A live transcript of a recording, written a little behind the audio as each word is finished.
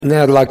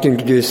Now I'd like to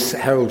introduce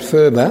Harold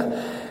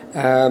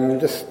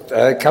Furber. Just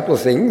a couple of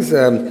things.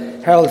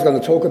 Harold's going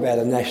to talk about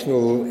a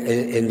National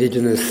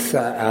Indigenous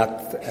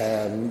Art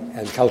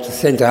and Culture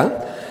Centre,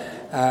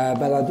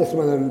 but I just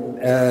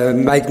want to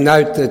make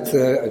note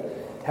that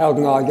Harold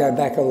and I go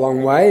back a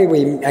long way.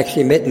 We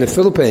actually met in the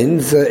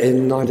Philippines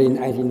in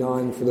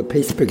 1989 for the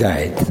Peace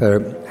Brigade.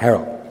 So,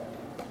 Harold.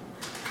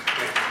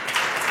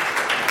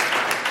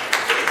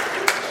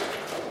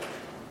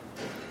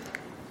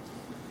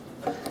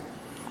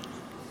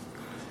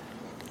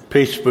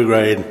 Peace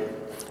Brigade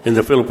in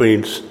the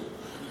Philippines.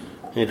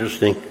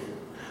 Interesting.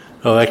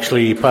 Oh,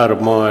 actually, part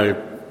of my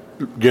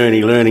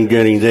learning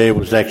journey there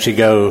was to actually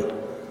go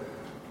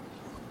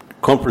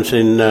conference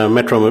in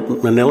Metro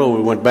Manila.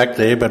 We went back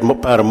there, but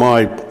part of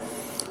my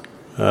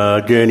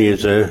journey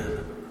as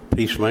a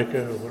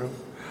peacemaker or whatever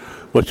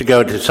was to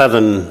go to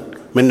southern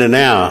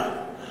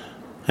Mindanao.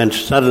 And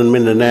southern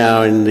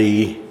Mindanao in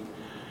the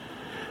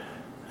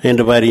end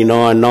of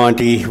 89,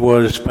 90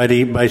 was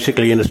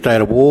basically in a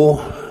state of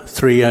war.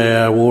 Three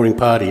warring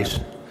parties.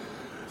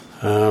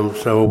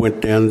 So I went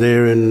down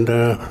there and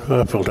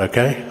I felt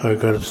okay. I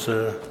got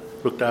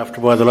looked after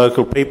by the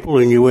local people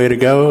who knew where to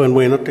go and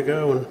where not to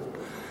go, and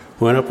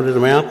went up into the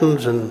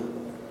mountains and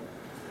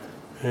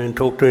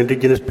talked to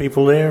Indigenous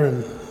people there,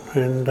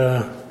 and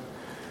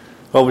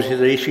obviously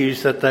the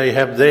issues that they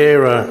have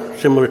there are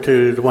similar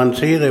to the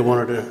ones here. They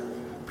wanted to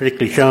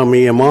particularly show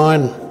me a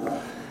mine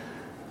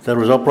that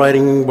was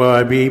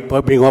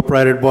being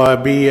operated by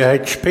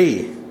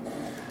BHP.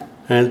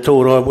 And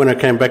thought when I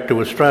came back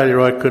to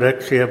Australia I could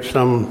actually have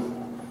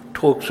some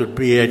talks with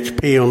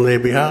BHP on their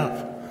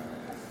behalf.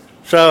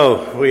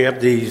 So we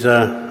have these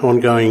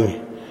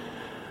ongoing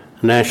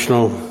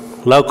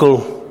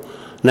local,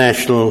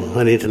 national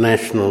and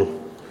international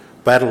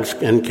battles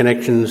and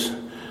connections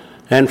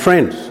and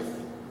friends.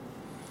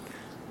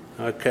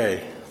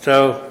 Okay,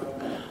 so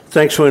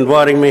thanks for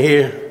inviting me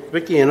here,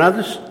 Vicky and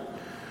others.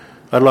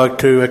 I'd like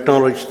to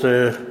acknowledge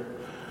the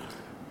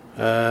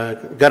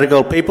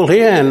Gadigal people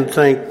here and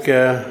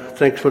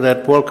thanks for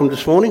that welcome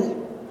this morning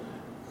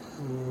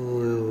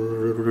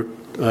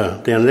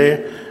down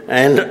there,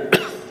 and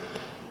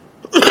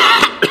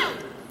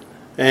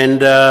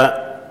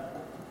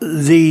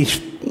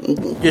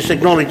just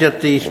acknowledge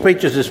that the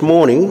speeches this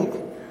morning,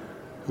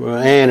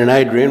 Anne and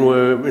Adrian,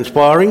 were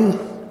inspiring.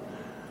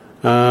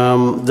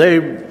 They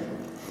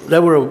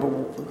were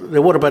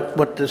about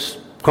what this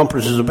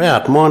conference is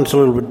about. Mine's a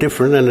little bit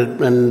different,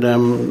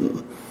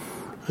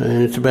 and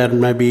it's about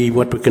maybe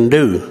what we can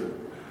do.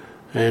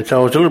 And so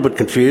I was a little bit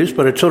confused,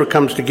 but it sort of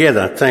comes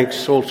together.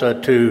 Thanks also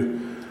to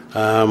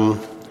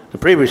the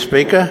previous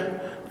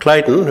speaker,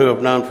 Clayton, who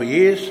I've known for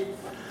years,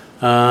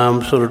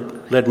 sort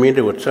of led me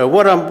into it. So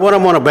what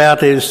I'm on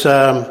about is,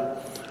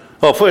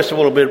 first of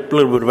all, a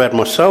little bit about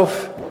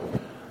myself.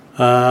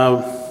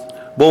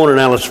 Born in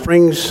Alice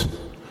Springs,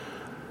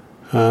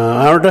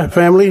 Aranda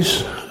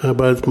families,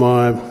 both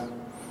my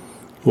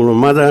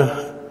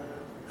mother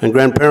and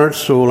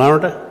grandparents, all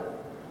Aranda.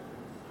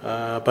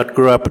 But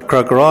grew up at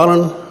Croker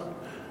Island,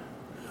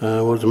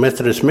 was a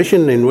Methodist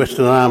mission in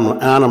Western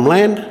Arnhem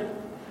Land,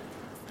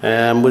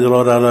 with a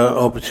lot of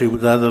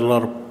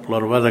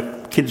other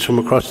kids from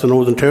across the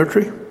Northern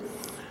Territory,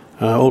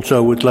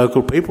 also with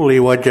local people,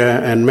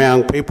 Iwaja and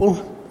Maung people.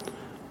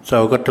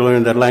 So I got to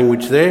learn that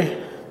language there,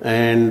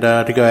 and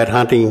to go out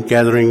hunting,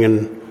 gathering,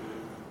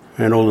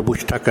 and all the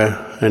bush tucker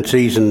and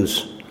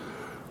seasons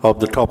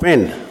of the top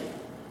end.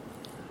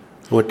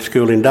 I went to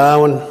school in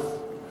Darwin,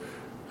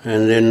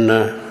 and then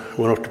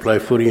went off to play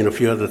footy and a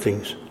few other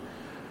things.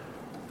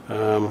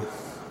 I'd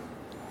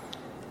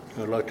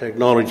like to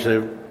acknowledge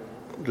the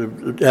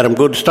Adam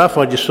Good stuff.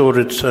 I just thought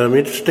it's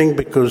interesting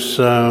because,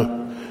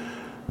 from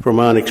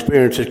my own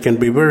experience, it can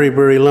be very,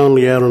 very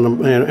lonely out in the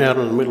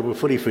middle of a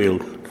footy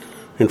field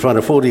in front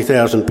of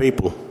 40,000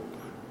 people.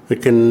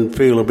 It can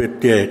feel a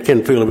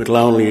bit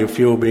lonely if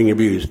you're being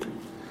abused.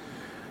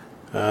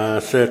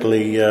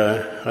 Certainly,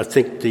 I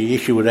think the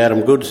issue with Adam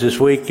Goods this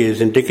week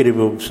is indicative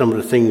of some of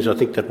the things I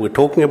think that we're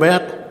talking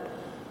about,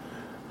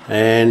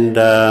 and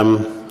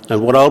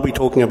what I'll be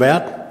talking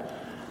about,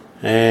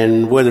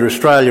 and whether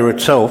Australia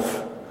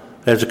itself,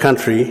 as a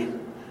country,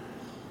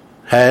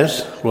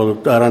 has, well,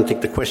 I don't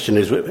think the question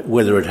is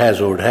whether it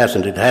has or it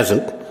hasn't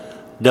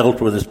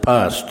dealt with its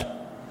past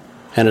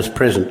and its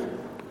present.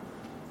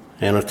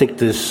 And I think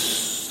the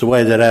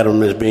way that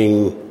Adam is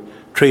being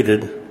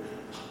treated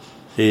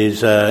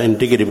is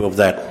indicative of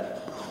that.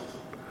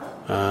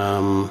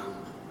 In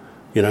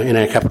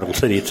our capital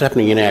city. It's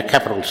happening in our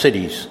capital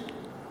cities.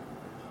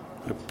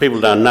 People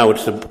don't know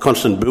it's the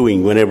constant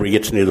booing whenever he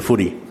gets near the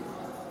footy.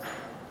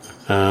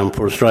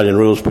 For Australian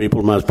rules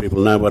people, most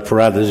people know, but for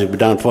others, if we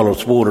don't follow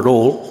sport at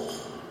all,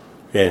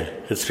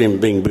 it's him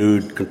being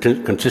booed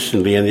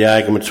consistently, and the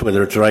arguments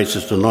whether it's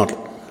racist or not.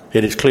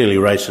 It is clearly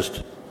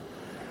racist.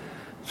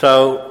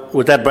 So,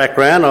 with that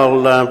background,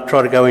 I'll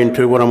try to go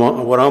into what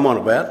I'm on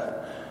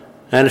about,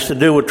 and it's to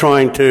do with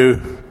trying to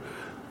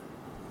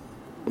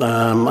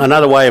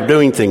another way of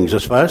doing things, I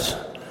suppose,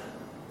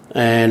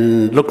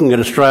 and looking at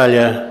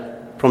Australia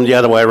from the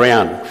other way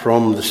around,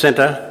 from the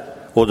centre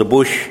or the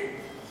bush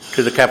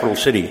to the capital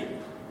city.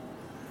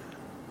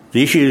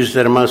 The issues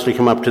that are mostly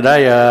come up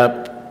today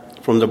are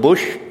from the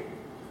bush,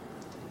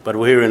 but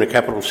we're here in the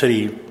capital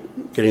city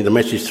getting the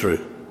message through.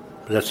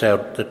 That's how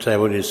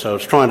it is. So I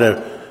was trying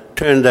to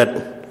turn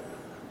that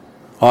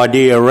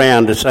idea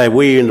around to say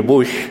we in the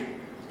bush,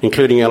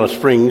 including Alice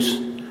Springs,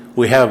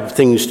 we have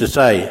things to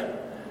say.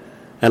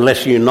 And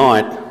let's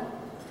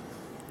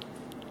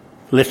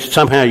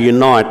somehow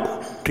unite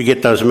to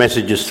get those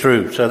messages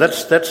through. So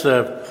that's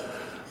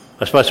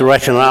I suppose the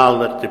rationale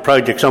that the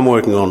projects I'm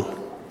working on.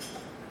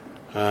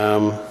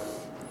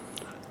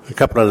 A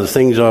couple of other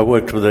things. I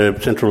worked with the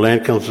Central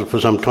Land Council for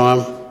some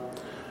time.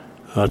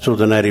 I saw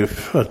the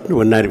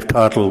native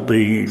title.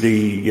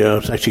 I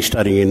was actually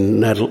studying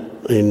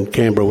in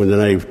Canberra when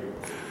the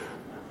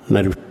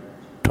native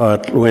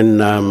title, when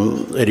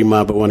Eddie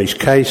Marber won his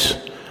case.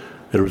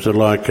 It was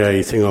like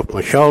a thing off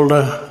my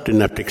shoulder.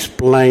 Didn't have to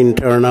explain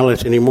terra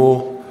nullius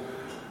anymore.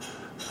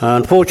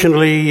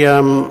 Unfortunately,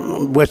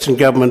 Western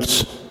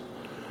governments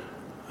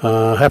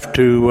have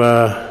to,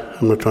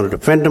 I'm not trying to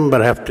defend them,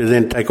 but have to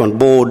then take on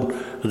board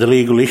the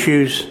legal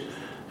issues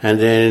and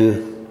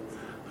then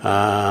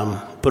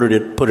put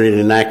it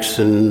in acts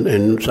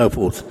and so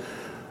forth.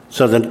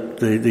 So that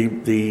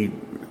the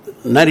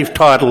native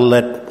title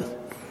that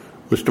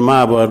Mr.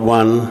 Marber had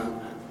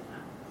won,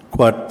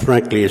 quite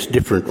frankly, is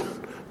different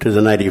to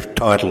the Native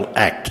Title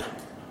Act.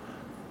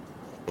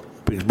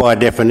 Because by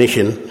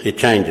definition, it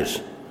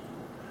changes.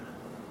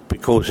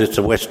 Because it's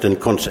a Western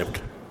concept.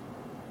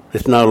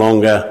 It's no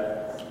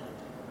longer,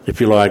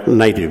 if you like,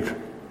 native.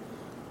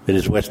 It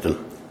is Western.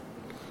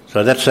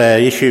 So that's our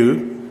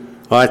issue,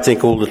 I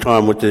think, all the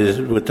time with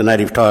the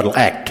Native Title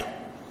Act.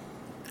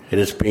 It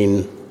has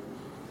been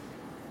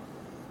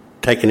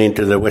taken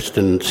into the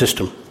Western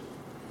system.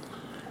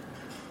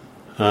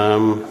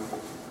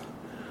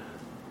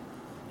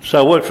 So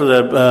I worked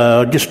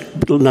for just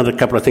another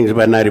couple of things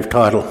about native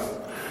title.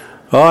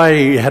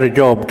 I had a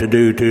job to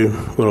do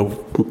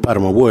part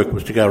of my work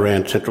was to go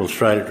around Central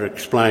Australia to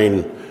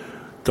explain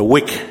the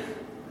WIC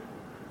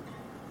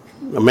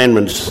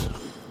amendments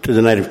to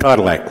the Native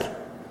Title Act,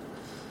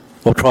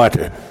 or try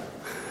to.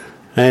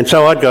 And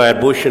so I'd go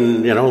out bush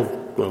and,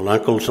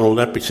 uncles and all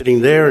that, be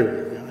sitting there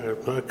and,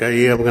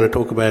 okay, yeah, I'm going to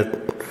talk about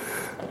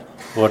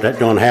what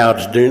John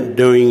Howard's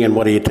doing and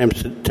what he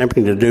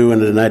attempting to do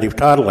under the Native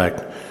Title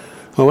Act.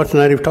 Well, what's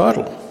native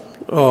title?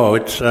 Oh,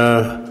 it's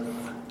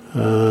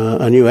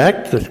a new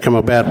act that's come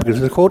about because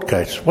of the court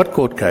case. What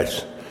court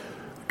case?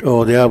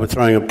 Oh, the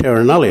overthrowing of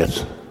terra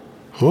nullius.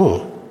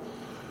 Oh,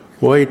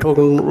 why are you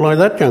talking like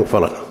that, young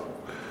fella?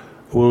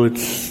 Well,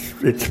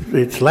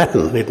 it's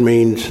Latin. It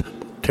means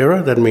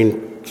terra, that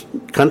means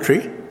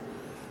country,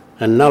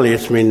 and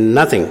nullius means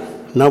nothing,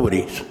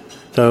 nobody's.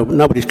 So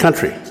nobody's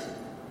country.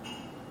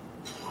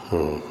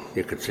 Oh,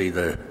 you could see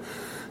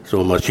it's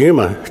almost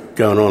humour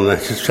going on.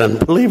 That's just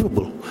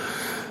unbelievable.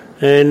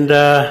 And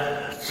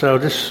so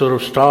this sort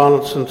of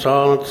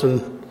silence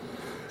and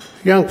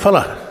young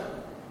fella,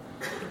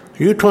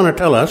 you trying to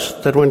tell us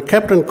that when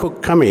Captain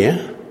Cook come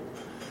here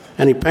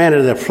and he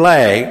planted the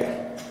flag,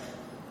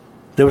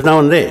 there was no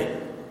one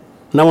there?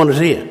 No one was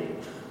here?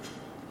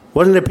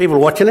 Wasn't there people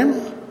watching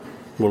him?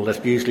 Well,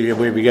 that's usually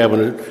where we go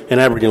in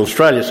Aboriginal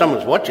Australia.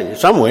 Someone's watching you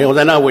somewhere, or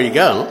they know where you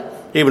go,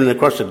 even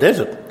across the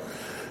desert.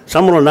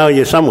 Someone will know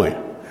you somewhere.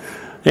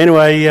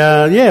 Anyway,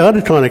 I had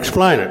to try and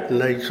explain it,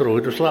 and they sort of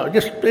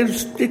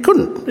it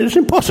couldn't. It was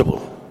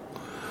impossible.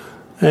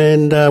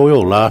 And we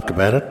all laughed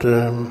about it,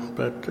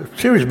 but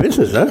serious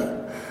business,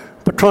 though.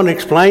 But trying to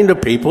explain to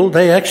people,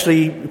 they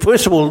actually,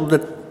 first of all,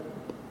 it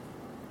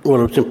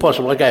was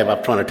impossible. I gave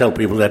up trying to tell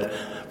people that,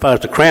 as far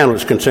as the Crown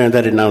was concerned,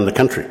 they didn't own the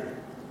country.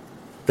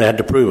 They had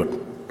to prove it.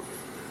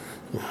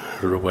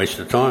 It was a waste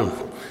of time.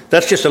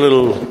 That's just a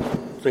little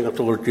thing I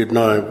thought you'd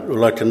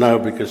like to know,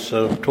 because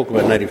talk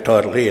about native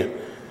title here.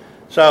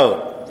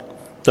 So,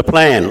 the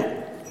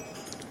plan.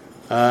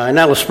 In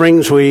Alice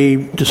Springs,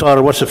 we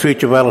decided what's the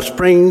future of Alice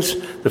Springs.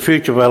 The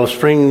future of Alice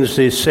Springs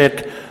is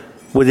set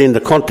within the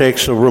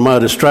context of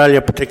remote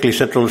Australia, particularly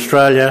Central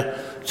Australia.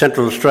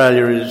 Central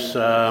Australia is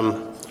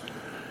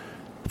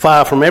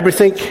far from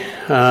everything,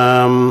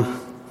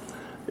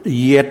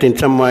 yet in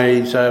some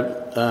ways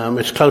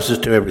it's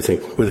closest to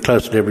everything. We're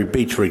closest to every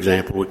beach, for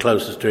example. We're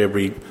closest to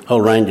every whole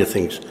range of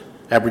things.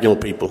 Aboriginal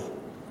people.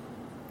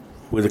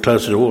 We're the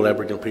closest to all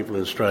Aboriginal people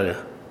in Australia.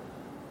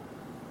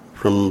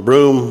 From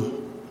Broome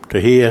to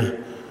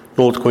here,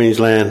 North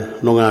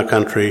Queensland, Noongar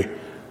country,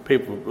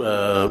 people,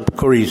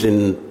 Koori's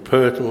in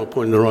Perth, am I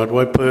pointing the right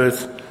way?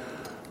 Perth,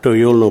 to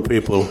Yulngu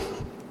people,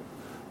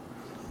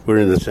 we're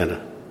in the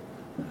centre.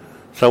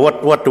 So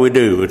what do we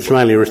do? It's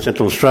mainly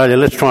Central Australia.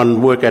 Let's try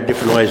and work out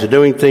different ways of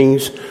doing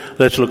things.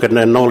 Let's look at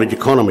a knowledge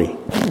economy.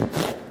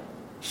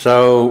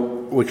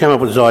 So we came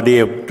up with this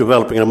idea of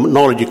developing a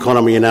knowledge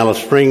economy in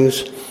Alice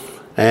Springs.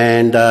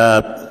 And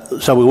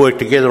so we worked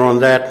together on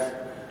that.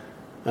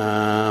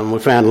 We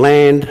found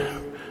land.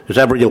 There's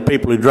Aboriginal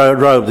people who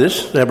drove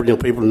this. The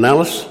Aboriginal people in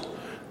Alice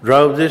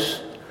drove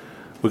this.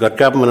 We got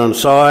government on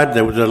side.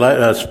 There was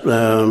a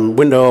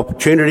window of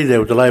opportunity. There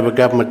was a Labor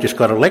government just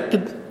got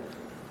elected,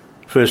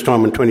 first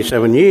time in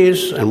 27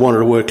 years, and wanted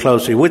to work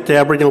closely with the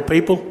Aboriginal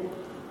people.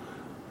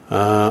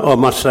 I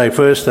must say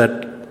first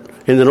that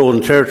in the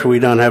Northern Territory we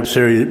don't have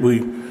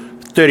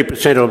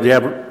 30%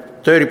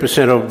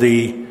 of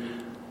the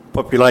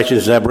population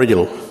is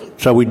Aboriginal,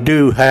 so we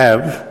do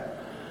have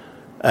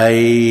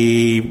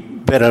a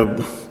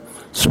better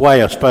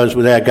sway, I suppose,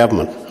 with our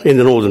government in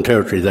the Northern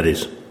Territory. That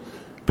is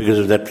because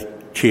of that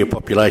sheer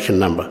population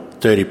number,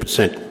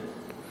 30%,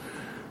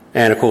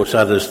 and of course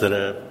others that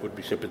would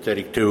be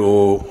sympathetic to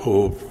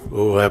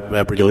or have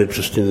Aboriginal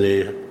interest in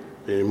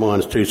their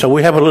minds too. So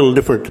we have a little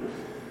different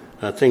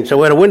thing. So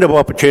we had a window of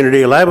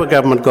opportunity. A Labor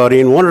government got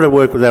in, wanted to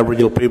work with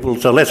Aboriginal people,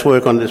 so let's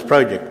work on this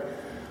project.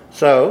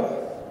 So,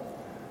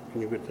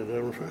 can you get that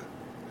over?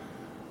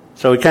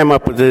 So we came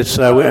up with this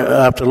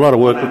after a lot of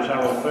work. My name's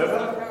Harold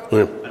Furber. Yeah.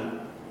 You're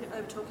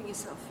over-talking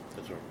yourself.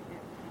 That's right.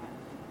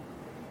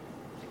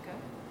 Okay.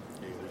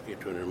 Let's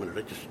get to it in a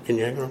minute. Can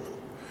you hang on?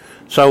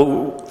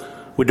 So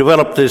we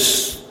developed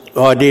this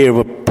idea of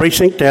a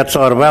precinct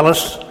outside of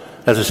Alice.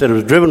 As I said, it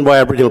was driven by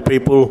Aboriginal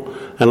people,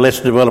 and let's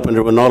develop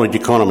into a knowledge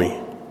economy.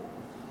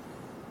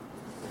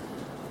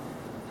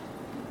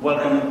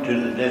 Welcome to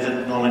the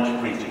Desert Knowledge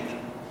Precinct.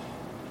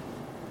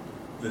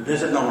 The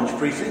Desert Knowledge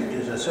Precinct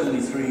is a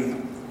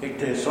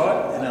 73-hectare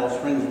site in Alice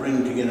Springs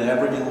bringing together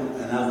Aboriginal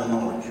and other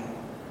knowledge,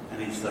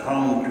 and it's the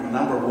home to a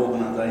number of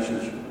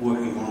organisations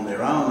working on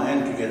their own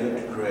and together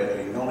to create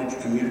a knowledge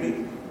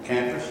community,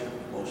 campus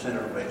or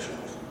centre of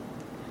excellence.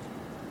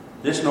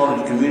 This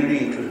knowledge community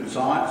includes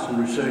science and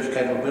research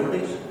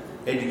capabilities,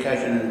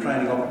 education and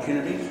training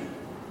opportunities,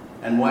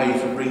 and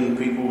ways of bringing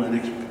people and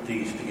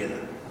expertise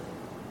together.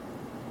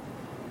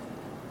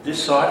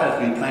 This site has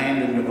been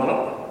planned and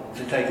developed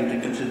to take into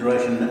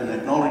consideration and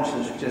acknowledge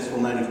the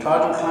successful native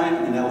title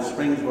claim in Alice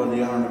Springs by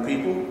the Aranda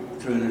people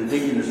through an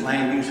Indigenous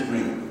land use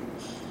agreement.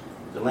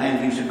 The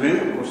land use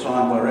agreement was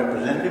signed by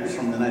representatives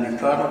from the Native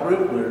Title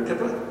Group,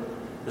 Wirratippa,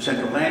 the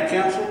Central Land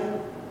Council,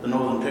 the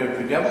Northern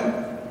Territory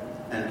Government,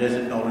 and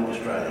Desert Knowledge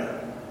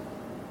Australia.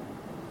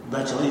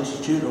 Bachelor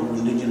Institute of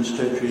Indigenous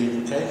Tertiary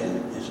Education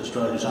is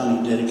Australia's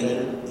only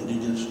dedicated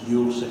Indigenous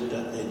dual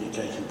sector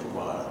education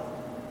provider.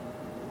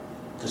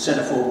 The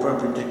Centre for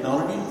Appropriate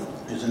Technology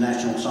is a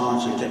national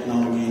science and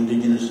technology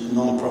Indigenous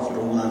non-profit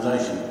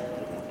organisation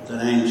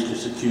that aims to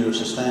secure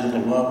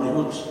sustainable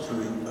livelihoods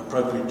through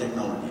appropriate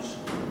technologies.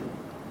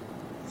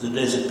 The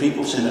Desert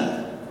People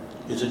Centre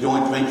is a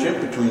joint venture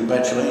between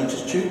Bachelor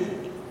Institute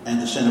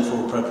and the Centre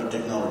for Appropriate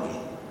Technology.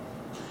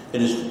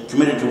 It is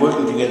committed to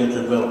working together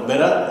to develop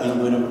better,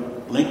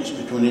 innovative links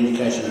between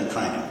education and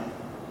training.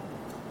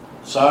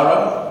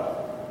 SARO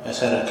has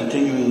had a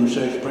continuing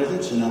research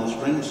presence in Alice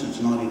Springs since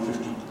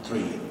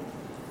 1953.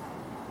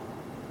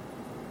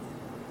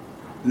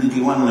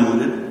 Ninety One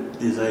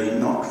Limited is a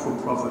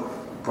not-for-profit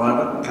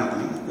private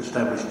company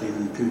established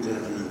in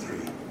 2003.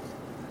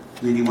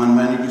 Ninety One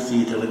manages the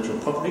intellectual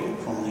property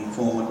from the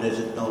former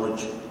Desert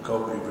Knowledge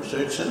Cooperative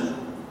Research Centre,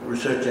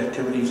 research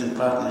activities and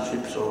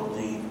partnerships of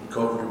the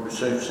Cooperative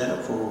Research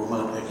Centre for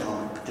Remote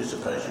Economic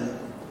Participation,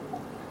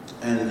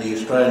 and the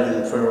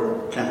Australian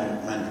Feral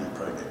Camel Management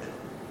Project.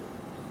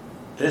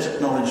 Desert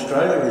Knowledge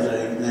Australia is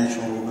a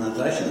national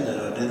organisation that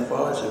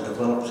identifies and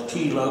develops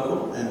key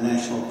local and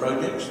national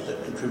projects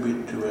that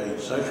contribute to a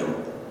social,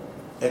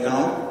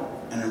 economic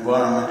and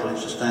environmentally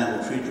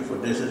sustainable future for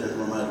desert and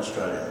remote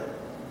Australia.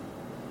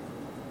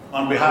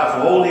 On behalf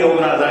of all the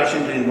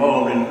organisations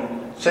involved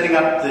in setting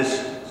up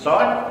this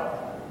site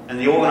and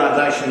the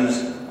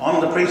organisations on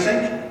the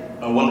precinct,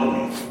 I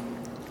welcome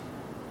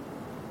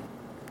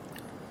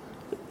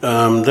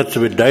you. That's a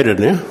bit dated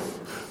now,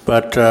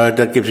 but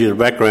that gives you the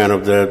background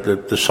of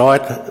the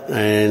site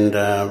and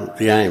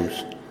the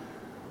aims.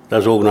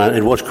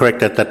 It was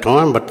correct at that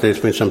time, but there's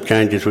been some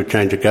changes with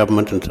change of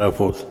government and so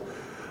forth.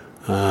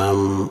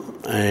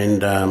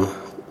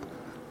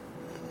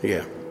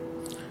 Yeah.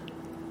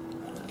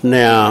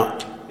 Now,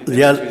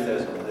 the other...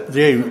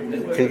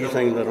 Can you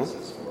say that on?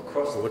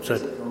 What's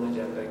that?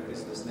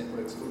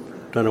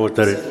 Don't know what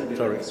that is.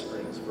 Sorry.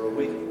 For a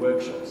week of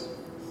workshops,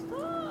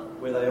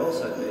 where they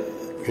also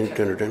met. Can you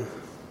turn it down?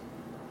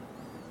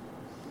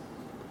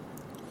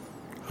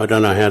 I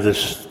don't know how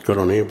this got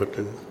on here, but...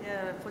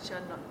 Yeah,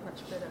 unfortunately, not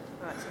much better.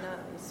 Right,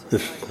 so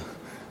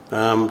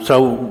now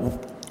so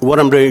what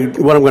I'm going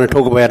to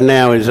talk about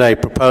now is a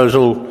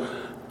proposal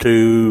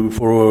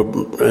for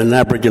an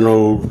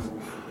Aboriginal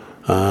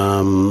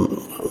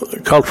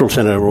cultural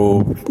centre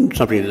or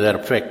something to that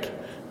effect.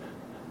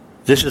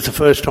 This is the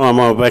first time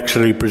I've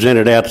actually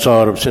presented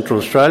outside of Central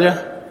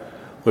Australia.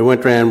 We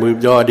went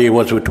around. The idea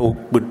was we'd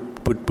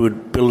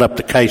build up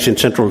the case in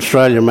Central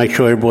Australia and make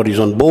sure everybody's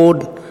on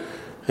board,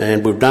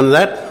 and we've done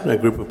that. A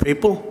group of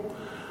people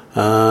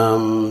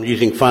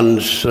using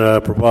funds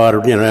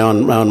provided,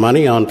 on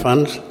money, on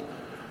funds,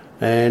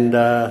 and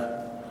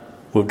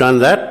we've done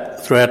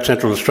that throughout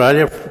Central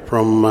Australia.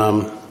 From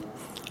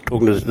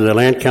talking to the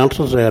land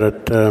councils out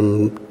at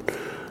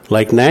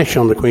Lake Nash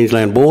on the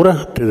Queensland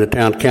border to the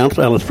town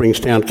council, Alice Springs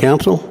Town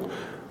Council,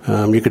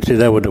 You could see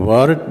they were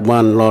divided.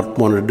 One lot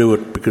wanted to do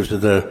it because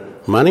of the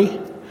money.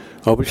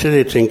 Obviously,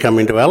 it's income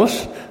into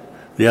Alice.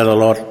 The other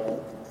lot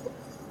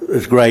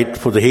is great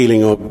for the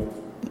healing of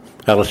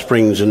Alice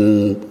Springs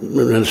and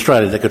in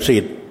Australia. They could see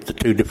it, the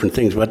two different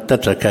things, but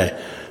that's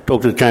okay.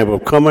 Talked to the Chamber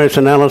of Commerce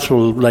in Alice.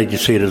 Well, they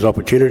just see it as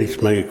opportunities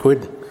to make a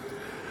quid.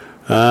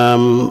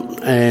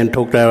 And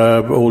talked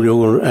to all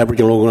the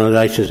Aboriginal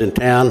organisations in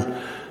town,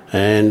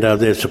 and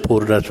they've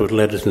supported us with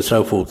letters and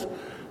so forth.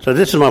 So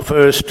this is my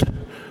first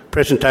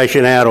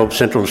presentation out of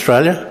Central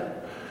Australia.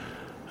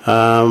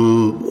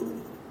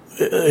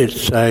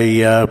 It's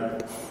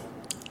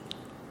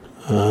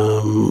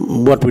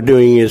what we're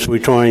doing is we're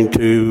trying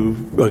to,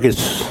 I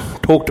guess,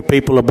 talk to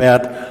people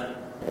about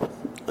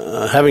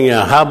having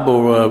a hub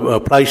or a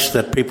place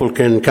that people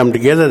can come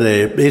together.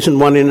 There isn't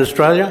one in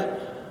Australia,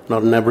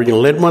 not an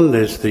Aboriginal-led one.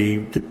 There's the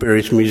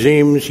various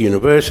museums,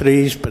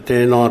 universities, but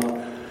they're not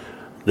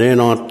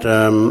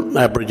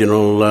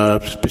Aboriginal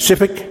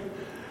specific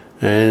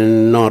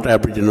and not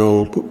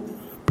Aboriginal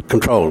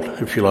controlled,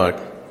 if you like.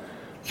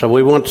 So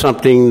we want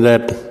something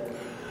that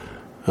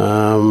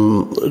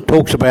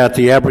talks about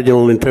the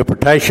Aboriginal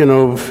interpretation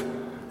of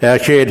our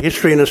shared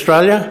history in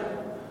Australia,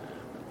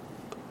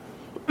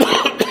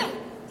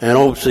 and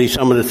obviously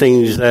some of the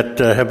things that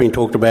have been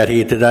talked about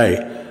here today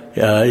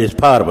is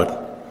part of it.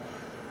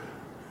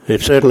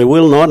 It certainly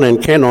will not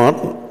and cannot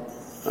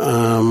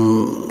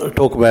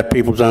talk about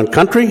people's own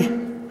country.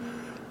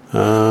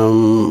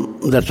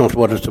 That's not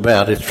what it's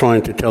about. It's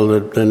trying to tell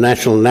the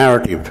national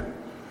narrative,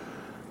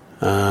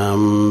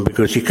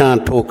 because you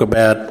can't talk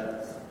about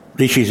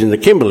issues in the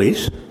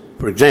Kimberleys,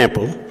 for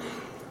example,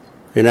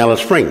 in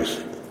Alice Springs.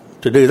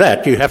 To do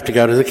that, you have to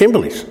go to the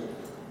Kimberleys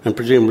and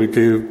presumably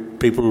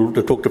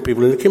to talk to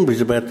people in the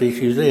Kimberleys about the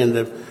issues there and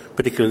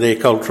particularly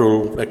their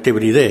cultural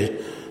activity there,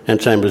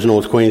 and same as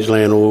North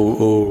Queensland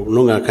or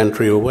Noongar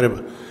country or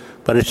whatever.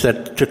 But it's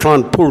that to try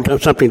and pull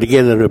something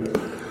together to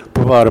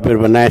provide a bit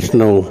of a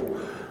national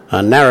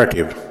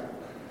narrative.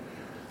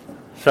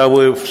 So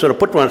we've sort of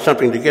put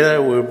something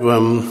together. We've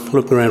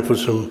looking around for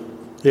some,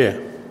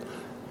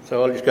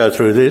 So I'll just go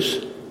through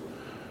this.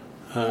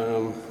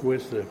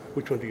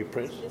 Which one do you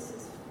press? This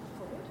is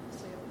forward.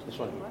 This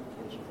one.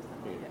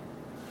 Yeah.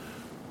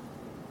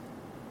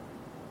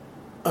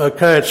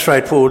 Okay, it's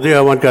straightforward there.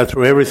 I won't go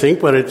through everything,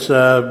 but it's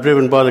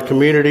driven by the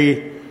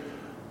community.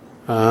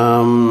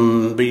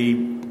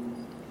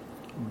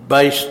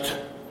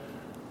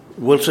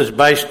 Wilson's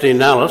based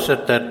in Alice,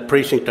 at that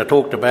precinct I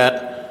talked about.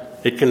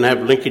 It can have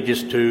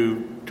linkages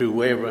to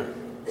wherever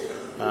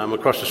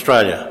across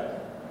Australia.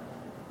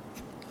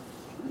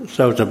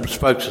 So it's a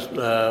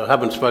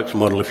hub and spokes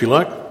model, if you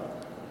like.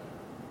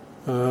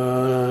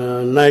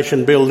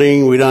 Nation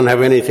building, we don't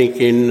have anything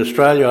in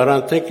Australia, I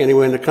don't think,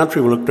 anywhere in the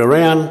country. We looked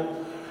around.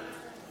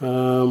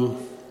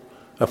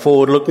 A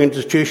forward-looking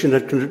institution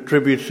that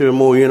contributes to a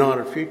more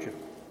united future.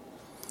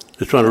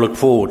 Just trying to look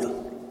forward.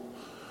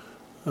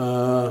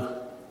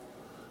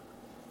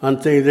 I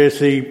think there's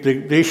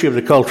the issue of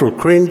the cultural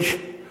cringe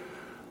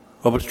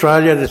of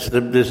Australia.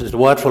 This is the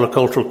Whitefellow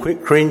cultural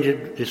cringe.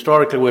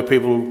 Historically, where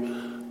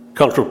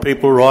cultural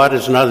people,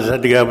 writers and others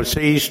had to go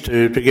overseas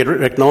to get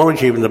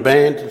acknowledged, even the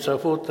bands and so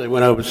forth. They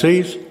went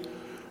overseas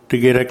to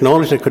get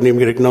acknowledged. They couldn't even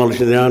get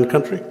acknowledged in their own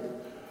country.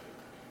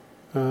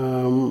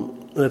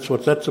 That's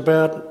what that's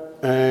about.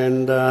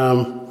 And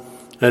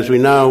as we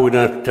know, we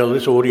don't have to tell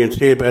this audience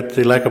here about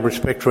the lack of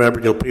respect for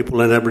Aboriginal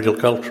people and Aboriginal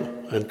culture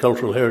and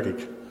cultural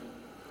heritage.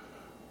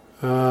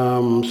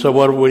 So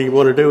what we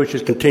want to do is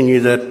just continue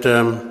that.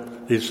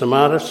 There's some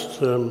artists.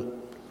 There's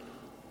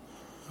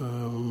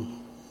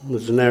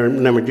a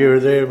Namatjira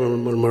there,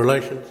 one of my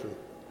relations,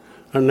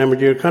 in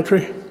Namatjira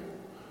country.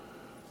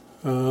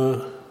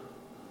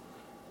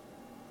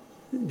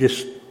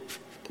 Just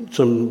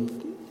some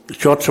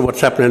shots of what's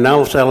happening in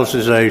Alice. Alice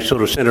is a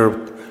sort of centre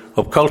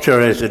of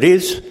culture as it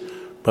is,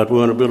 but we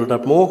want to build it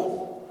up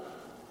more.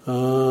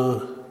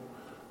 So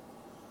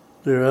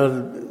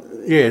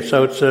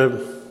it's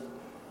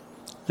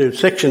there's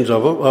sections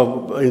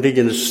of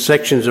Indigenous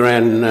sections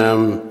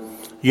around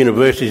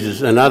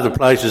universities and other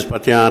places,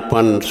 but there aren't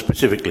one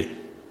specifically.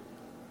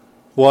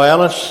 Why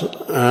Alice?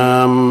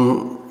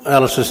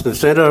 Alice is the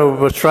centre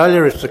of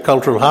Australia. It's the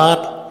cultural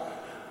heart.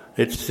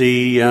 It's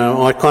the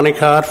iconic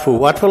heart for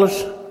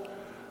whitefellas.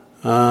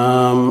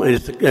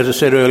 As I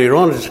said earlier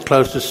on, it's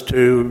closest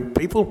to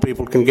people.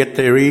 People can get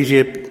there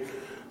easier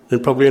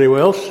than probably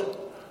anywhere else.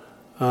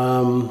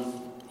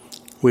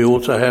 We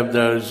also have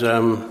those,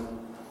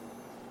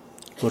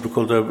 what we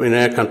call in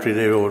our country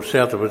there, or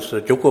south of us,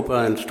 the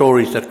Jukupa and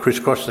stories that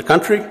crisscross the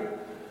country,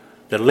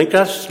 that link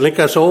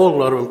us all. A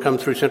lot of them come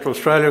through Central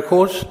Australia, of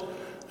course,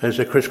 as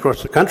they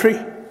crisscross the country.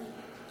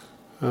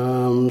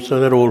 So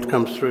that all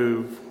comes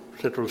through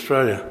Central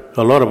Australia.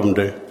 A lot of them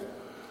do.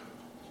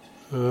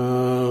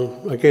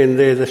 Again,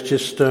 that's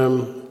just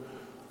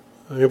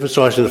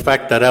emphasising the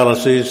fact that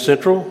Alice is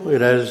central.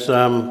 It has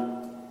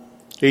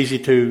easy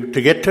to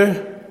get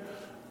to.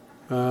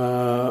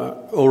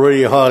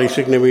 Already a highly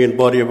significant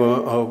body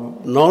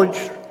of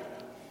knowledge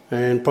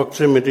and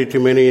proximity to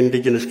many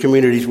Indigenous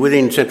communities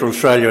within Central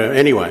Australia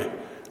anyway,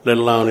 let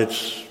alone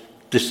its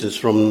distance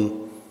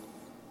from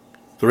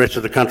the rest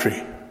of the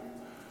country.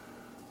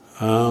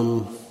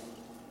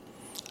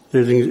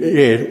 There's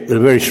a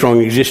very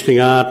strong existing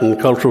art and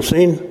cultural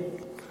scene.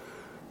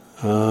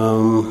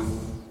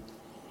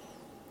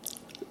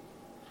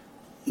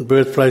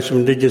 Birthplace of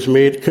Indigenous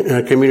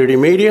community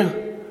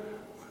media.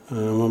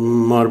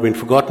 Might have been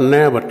forgotten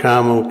now, but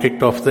Carmel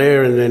kicked off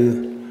there, and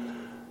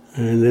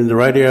then the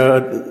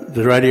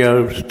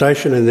radio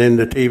station, and then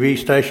the TV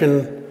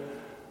station,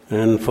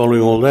 and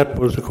following all that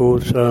was, of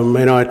course,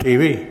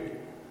 NITV.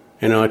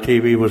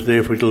 NITV was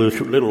there for a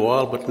little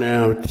while, but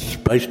now it's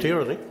based here,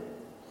 I think.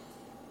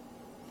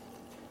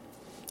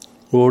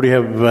 We already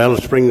have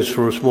Alice Springs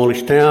for a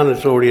smallish town.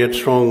 It's already got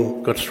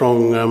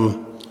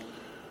strong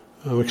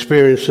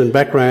experience and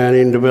background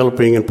in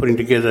developing and putting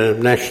together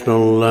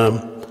national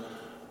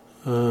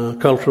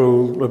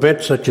cultural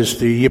events such as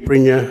the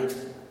Yiprinya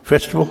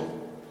Festival.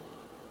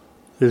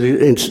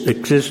 There's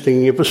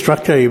existing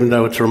infrastructure, even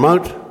though it's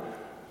remote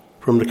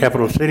from the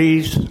capital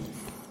cities.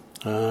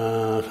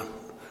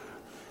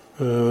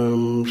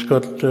 It's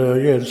got,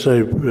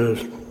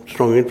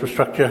 strong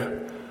infrastructure,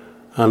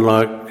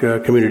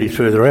 unlike communities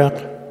further out.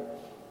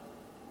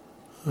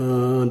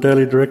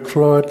 Daily direct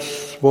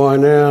flights. Why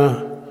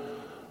now?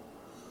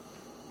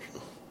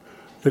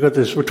 They've got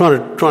this. We're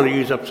trying to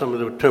use up some of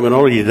the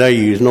terminology they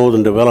use.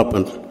 Northern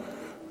development.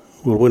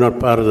 Well, we're not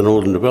part of the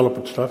northern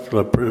development stuff.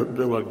 Like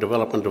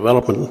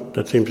development.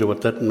 That seems to be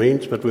what that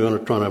means. But we want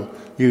to try to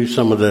use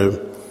some of their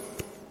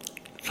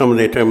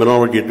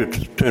terminology to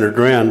turn it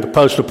around. The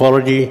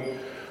post-apology.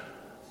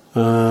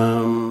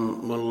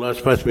 Well, I was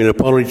supposed to be an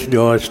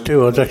apologised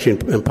too. I was actually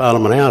in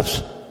Parliament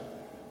House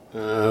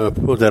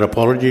for that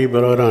apology,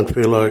 but I don't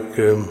feel like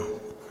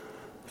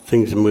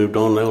things have moved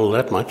on all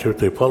that much with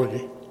the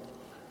apology.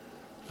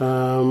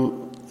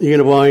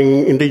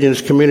 Unifying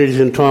Indigenous communities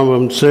in time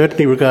of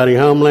uncertainty regarding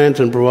homelands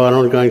and provide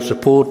ongoing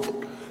support.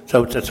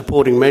 So it's a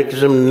supporting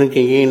mechanism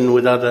linking in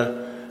with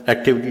other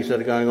activities that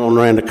are going on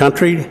around the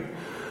country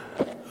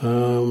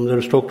that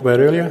was talked about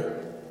earlier.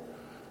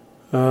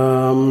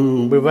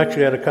 We've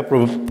actually had a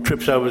couple of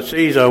trips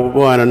overseas. I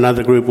and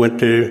another group went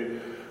to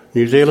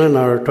New Zealand,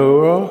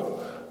 Aotearoa,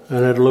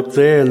 and had a look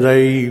there, and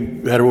they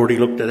had already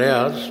looked at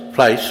ours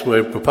place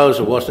where the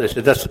proposal was. They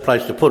said that's the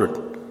place to put it.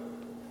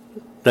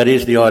 That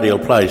is the ideal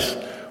place.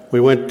 We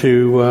went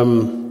to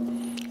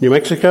New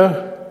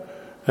Mexico,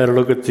 had a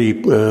look at the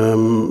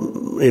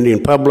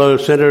Indian Pueblo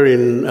Centre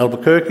in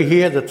Albuquerque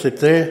here, that's it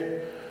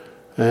there,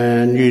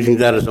 and using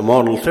that as a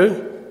model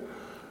too.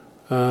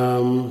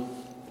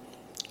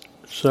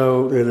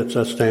 So that's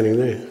us standing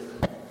there.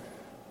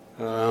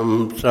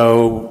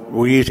 So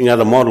we're using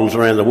other models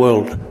around the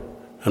world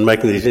and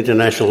making these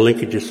international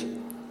linkages.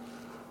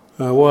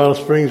 Why Alice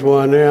Springs?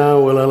 Why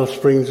now? Well, Alice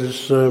Springs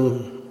is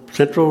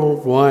central.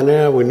 Why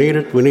now? We need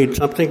it. We need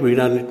something. We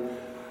don't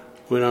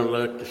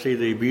like to see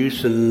the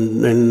abuse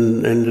and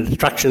the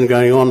destruction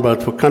going on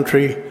both for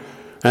country,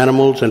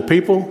 animals, and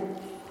people.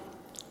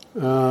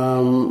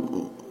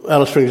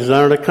 Alice Springs is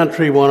Aranda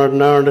country. Wanted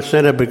an Aranda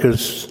centre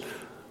because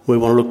we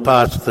want to look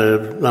past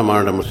I'm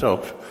Aranda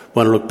myself.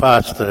 Want to look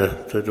past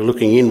the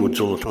looking inwards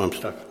all the time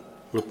stuff.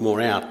 Look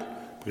more out,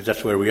 because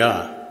that's where we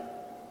are.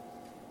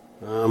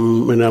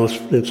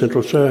 In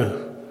Central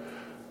Australia.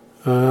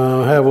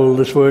 How will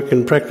this work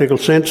in practical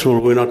sense? Well,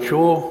 we're not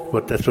sure,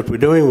 but that's what we're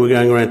doing. We're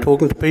going around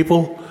talking to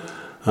people.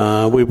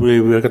 We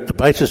believe we've got the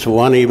basis for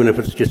one, even if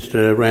it's just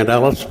around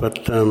Alice,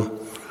 but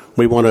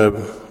we want to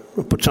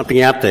put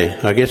something out there.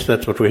 I guess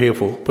that's what we're here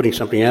for, putting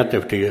something out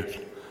there to you.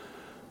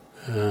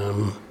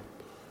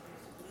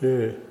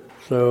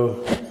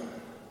 So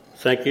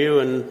thank you,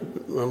 and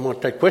I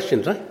might take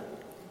questions, eh?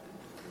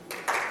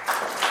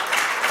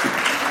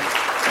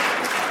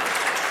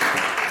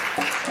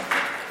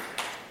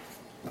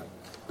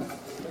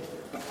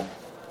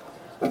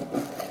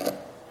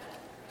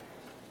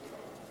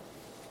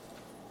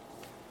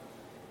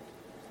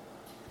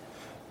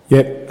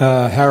 Yep,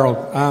 Harold.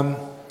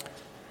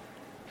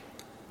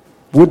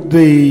 Would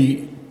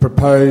the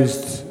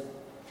proposed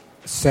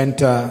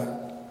centre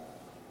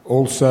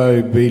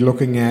also be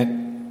looking at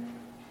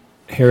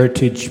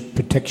heritage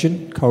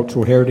protection,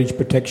 cultural heritage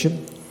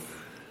protection?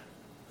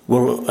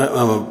 Well,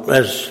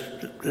 as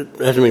it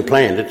hasn't been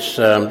planned. It's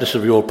this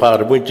is your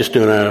part of. We're just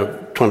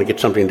trying to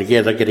get something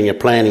together, getting a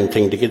planning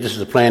thing together. This is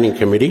the planning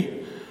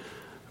committee,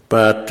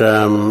 but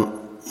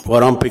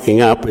what I'm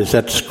picking up is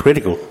that's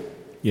critical.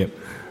 Yep.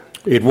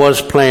 It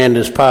was planned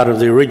as part of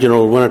the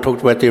original. When I talked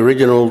about the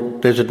original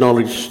desert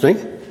knowledge thing,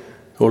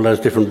 all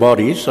those different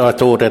bodies, I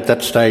thought at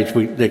that stage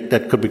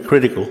that could be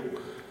critical.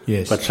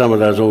 Yes. But some of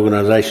those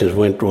organisations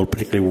went, or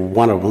particularly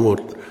one of them,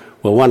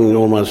 one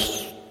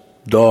almost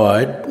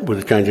died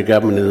with the change of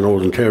government in the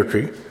Northern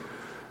Territory,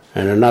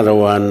 and another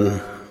one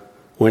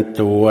went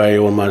the way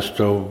almost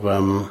of,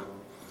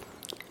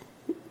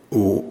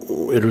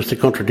 it was the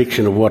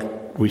contradiction of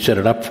what we set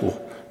it up for,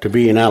 to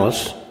be in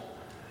Alice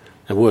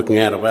and working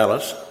out of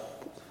Alice.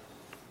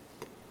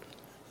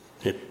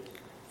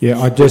 Yeah,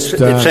 I just...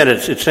 It sent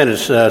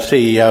its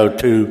CEO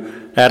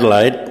to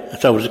Adelaide,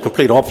 so it was a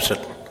complete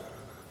opposite.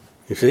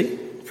 You see?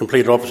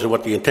 Complete opposite of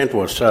what the intent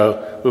was.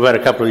 So we've had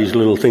a couple of these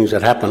little things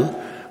that happen,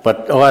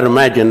 but I'd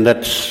imagine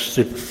that's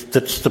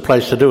the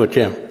place to do it,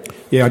 yeah.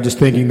 Yeah, I'm just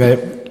thinking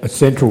that a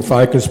central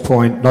focus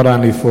point, not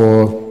only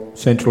for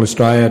Central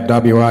Australia,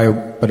 WA,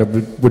 but it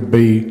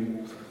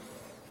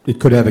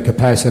could have a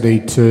capacity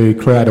to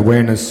create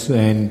awareness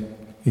and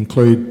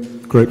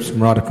include groups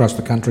from right across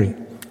the country.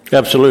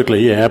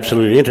 Absolutely, yeah,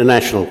 absolutely.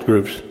 International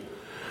groups.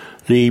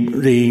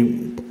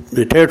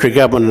 The territory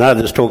government and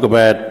others talk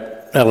about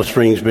Alice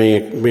Springs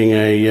being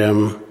a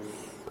and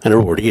it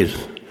already is,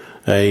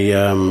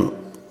 a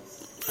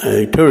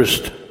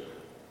tourist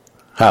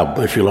hub,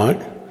 if you like.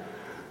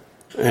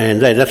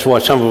 And that's why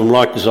some of them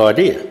like this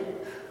idea.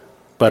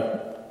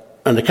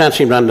 And they can't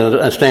seem to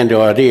understand the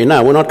idea.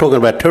 No, we're not talking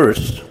about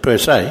tourists per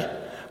se.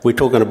 We're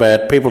talking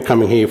about people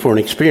coming here for an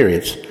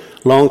experience,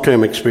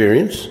 long-term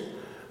experience,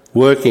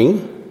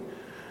 working,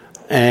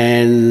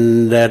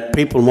 and that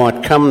people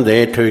might come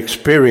there to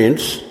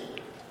experience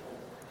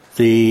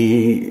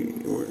the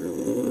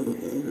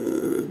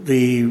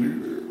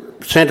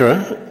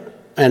centre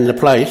and the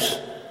place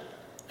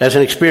as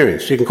an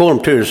experience. You can call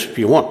them tourists if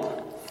you want.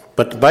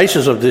 But the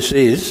basis of this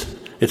is,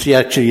 it's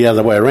actually the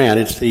other way around.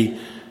 It's the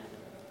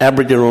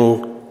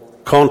Aboriginal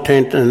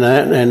content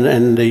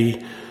and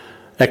the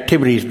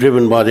activities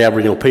driven by the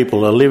Aboriginal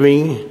people, a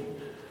living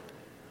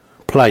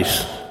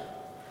place.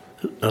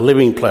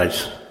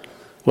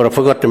 What I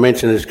forgot to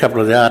mention is a couple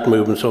of the art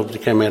movements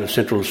that came out of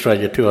Central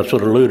Australia too. I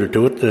sort of alluded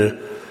to it.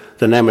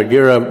 The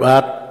Namatjira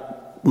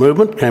art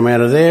movement came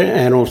out of there,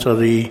 and also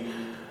the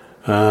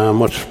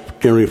what's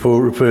generally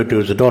referred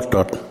to as the dot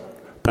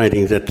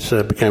painting that's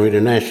become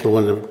international,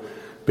 one of the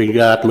big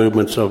art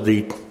movements of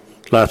the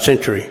last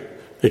century.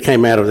 It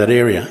came out of that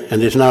area,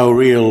 and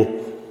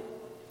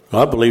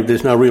I believe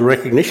there's no real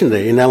recognition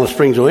there in Alice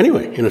Springs or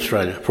anywhere in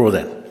Australia for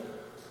that.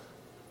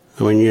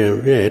 I mean,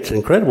 it's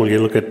incredible. You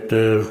look at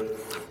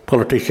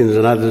politicians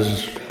and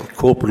others,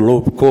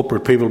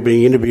 corporate people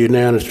being interviewed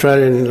now in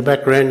Australia, and in the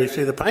background you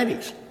see the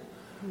paintings.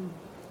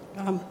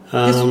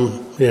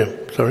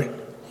 Sorry.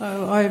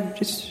 I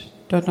just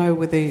don't know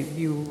whether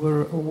you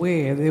were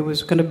aware there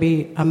was going to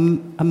be a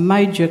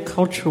major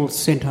cultural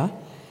centre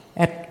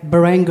at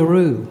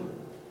Barangaroo.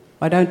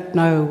 I don't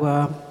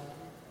know,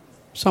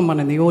 someone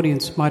in the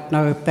audience might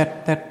know if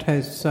that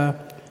has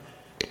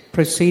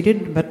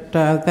proceeded, but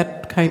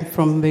that came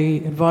from the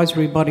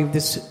advisory body of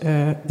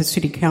the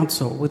City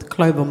Council with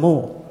Clover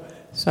Moore.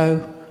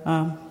 So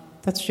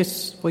that's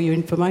just for your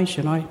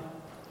information. I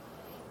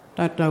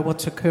don't know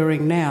what's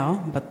occurring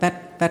now, but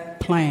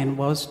that plan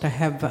was to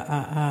have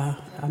a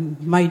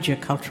major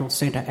cultural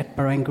centre at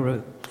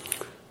Barangaroo.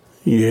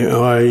 Yeah,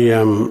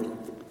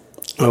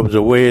 I was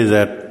aware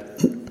that.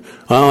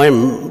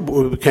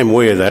 We became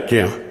aware of that,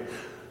 yeah.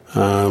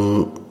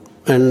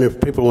 And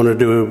if people want to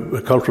do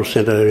a cultural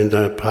centre in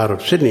the part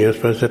of Sydney, I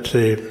suppose that's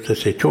their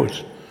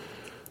choice.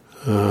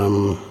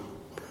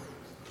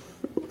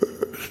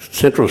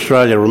 Central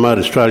Australia, remote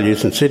Australia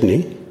isn't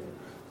Sydney,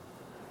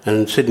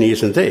 and Sydney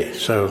isn't there,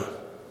 so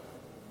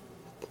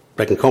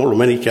they can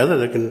complement each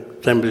other.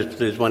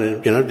 There's one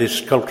in,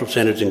 there's cultural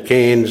centres in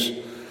Cairns,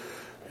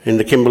 in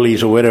the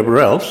Kimberleys or wherever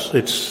else.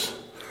 It's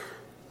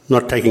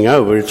not taking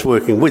over, it's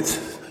working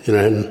with.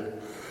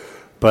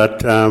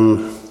 But I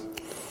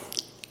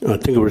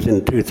think it was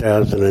in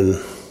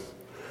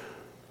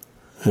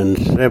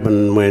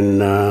 2007 when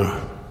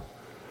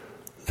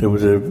there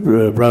was a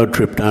road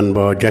trip done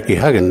by Jackie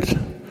Huggins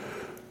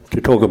to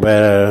talk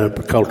about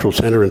a cultural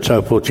centre and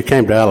so forth. She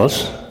came to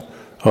Alice.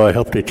 I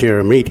helped her chair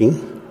a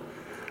meeting,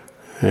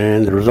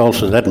 and the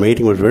results of that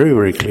meeting was very,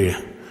 very clear.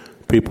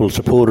 People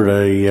supported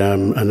a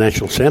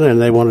national centre,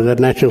 and they wanted that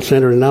national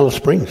centre in Alice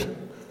Springs.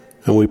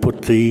 And we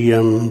put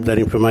that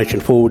information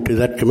forward to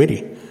that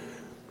committee.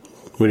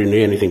 We didn't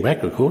hear anything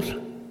back, of course.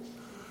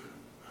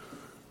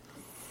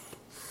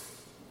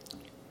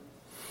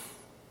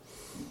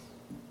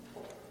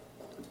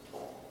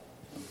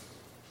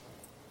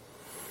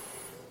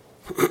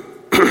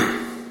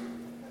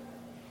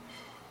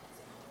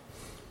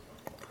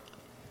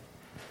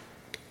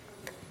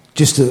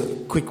 Just a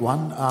quick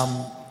one.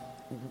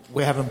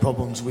 We're having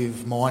problems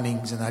with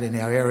minings and that in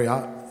our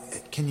area.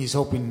 Can you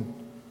help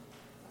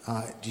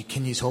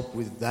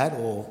with that,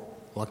 or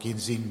like in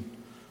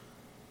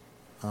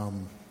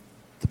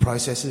the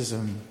processes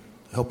and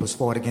help us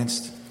fight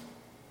against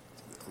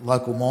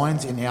local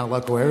mines in our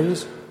local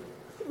areas?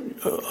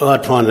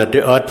 I'd find that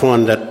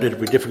it'd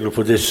be difficult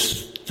for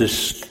this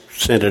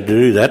centre to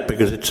do that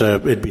because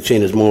it'd be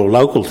seen as more a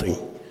local thing.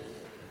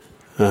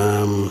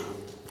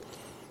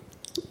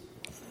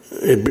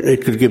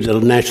 It could give the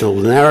national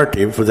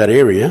narrative for that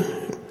area,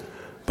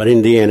 but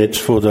in the end,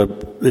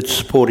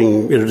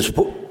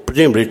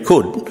 presumably it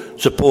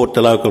could support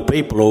the local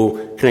people or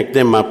connect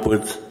them up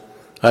with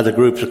other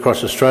groups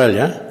across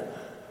Australia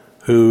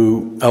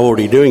who are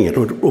already doing it,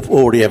 or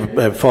already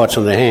have fights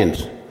on their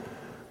hands.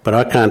 But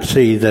I can't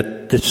see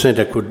that this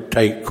centre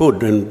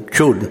could and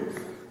should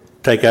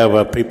take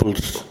over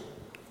people's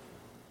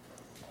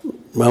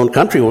own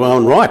country, or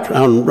own right,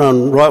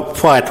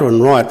 fight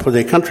and right for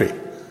their country.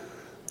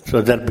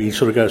 So that'd be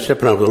sort of go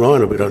stepping over the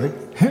line a bit, I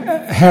think.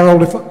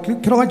 Harold,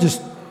 can I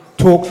just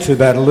talk to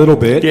that a little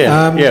bit?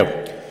 Yeah,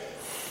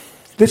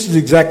 This is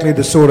exactly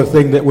the sort of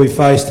thing that we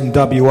faced in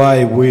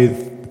WA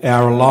with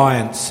our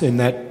alliance, in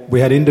that we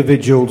had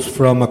individuals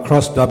from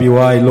across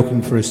WA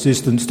looking for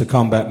assistance to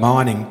combat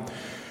mining.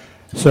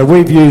 So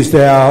we've used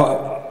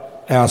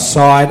our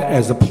site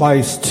as a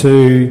place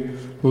to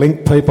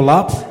link people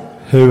up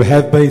who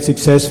have been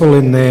successful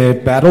in their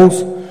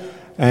battles,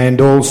 and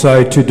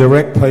also to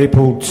direct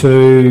people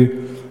to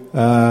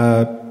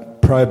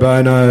pro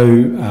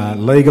bono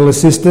legal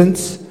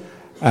assistance,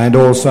 and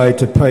also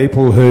to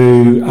people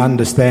who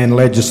understand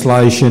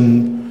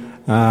legislation,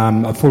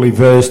 are fully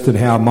versed in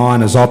how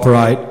miners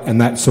operate and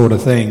that sort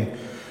of thing.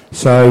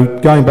 So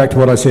going back to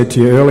what I said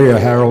to you earlier,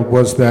 Harold,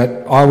 was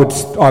that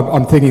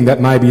I'm thinking that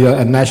maybe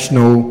a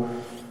national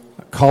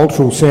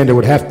cultural centre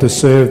would have to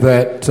serve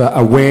that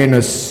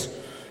awareness,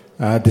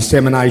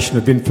 dissemination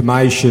of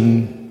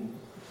information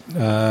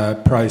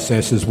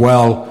process as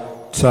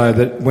well, so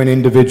that when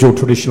individual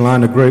traditional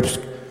owner groups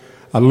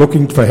are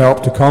looking for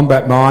help to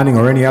combat mining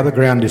or any other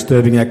ground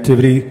disturbing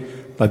activity,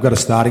 they've got a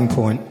starting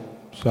point.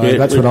 So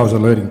that's what I was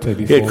alluding to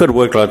before. Yeah, it could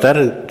work like that,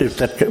 and if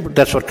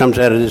that's what comes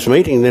out of this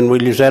meeting, then we'll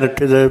just add it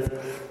to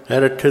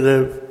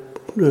the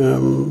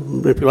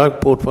if you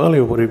like,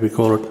 portfolio, whatever you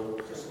call it.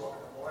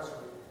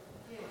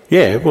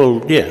 Yeah,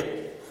 well, yeah.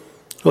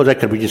 Well, that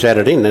could be just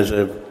added in as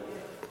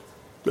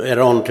add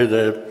on to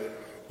the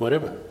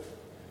whatever.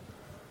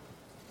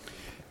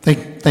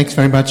 Thanks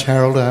very much,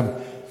 Harold.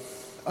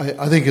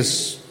 I think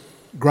it's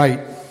great,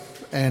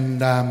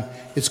 and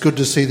it's good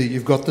to see that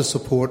you've got the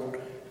support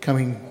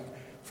coming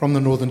from the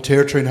Northern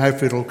Territory, and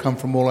hopefully it'll come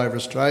from all over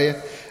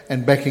Australia.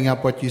 And backing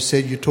up what you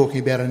said, you're talking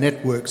about a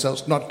network, so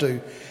it's not to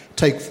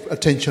take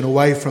attention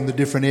away from the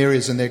different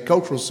areas and their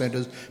cultural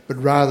centres, but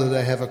rather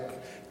they have a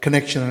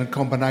connection and a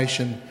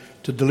combination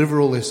to deliver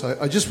all this.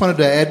 I just wanted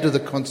to add to the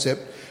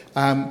concept.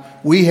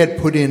 We had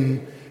put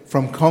in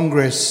from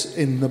Congress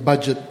in the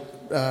budget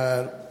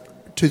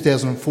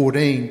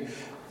 2014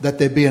 that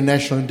there be a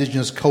National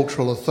Indigenous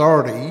Cultural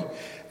Authority,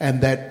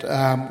 and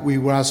that we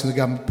were asking the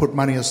government to put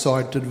money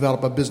aside to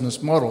develop a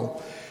business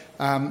model.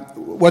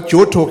 What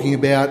you're talking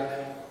about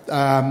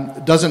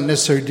doesn't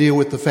necessarily deal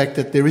with the fact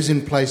that there is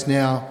in place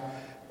now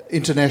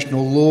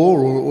international law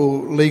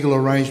or legal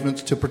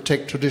arrangements to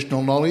protect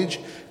traditional knowledge,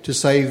 to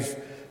save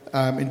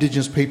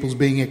Indigenous peoples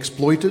being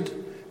exploited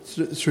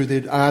through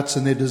their arts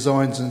and their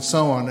designs and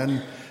so on.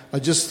 And I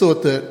just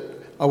thought that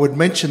I would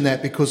mention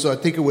that because I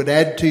think it would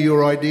add to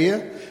your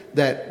idea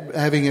that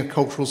having a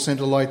cultural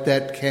centre like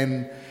that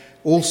can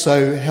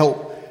also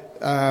help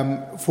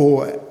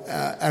for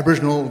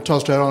Aboriginal and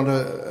Torres Strait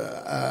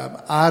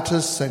Islander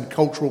artists and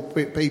cultural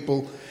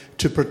people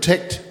to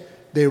protect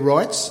their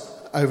rights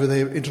over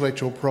their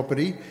intellectual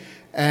property.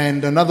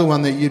 And another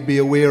one that you'd be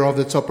aware of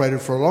that's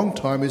operated for a long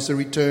time is the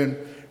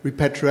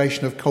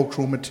repatriation of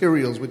cultural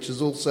materials, which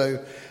is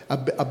also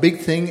a big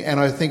thing. And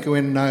I think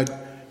when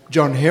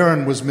John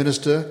Heron was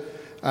Minister,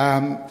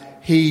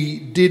 he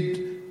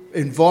did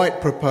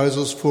invite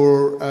proposals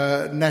for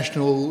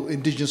national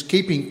Indigenous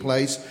keeping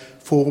place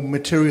for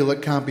material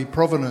that can't be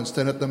provenanced.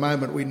 And at the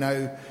moment we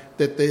know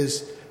that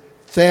there's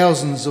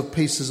thousands of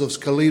pieces of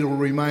skeletal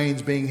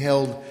remains being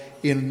held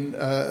in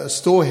a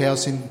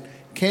storehouse in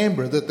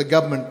Canberra that the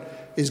government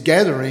is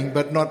gathering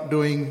but not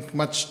doing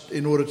much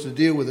in order to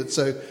deal with it.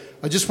 So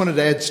I just wanted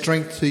to add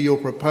strength to your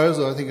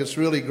proposal. I think it's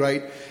really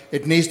great.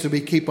 It needs to be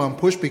keep on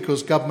push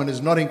because government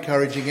is not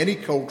encouraging any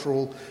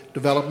cultural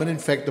development. In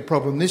fact, the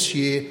problem this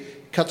year,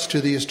 cuts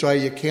to the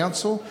Australia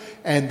Council,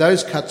 and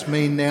those cuts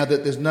mean now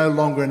that there's no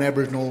longer an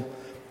Aboriginal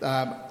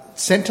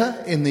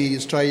centre in the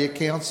Australia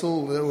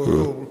Council,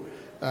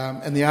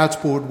 and the Arts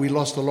Board we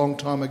lost a long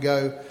time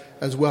ago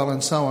as well,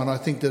 and so on. I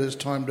think that it's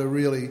time to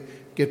really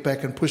get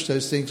back and push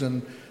those things,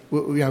 and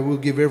we'll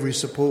give every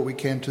support we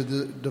can to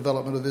the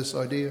development of this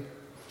idea.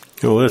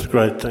 Oh, that's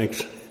great,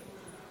 thanks.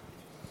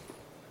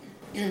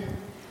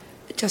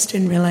 Just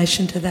in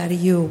relation to that, are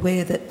you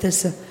aware that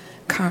there's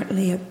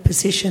currently a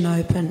position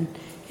open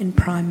in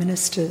Prime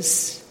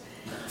Ministers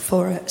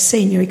for a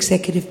Senior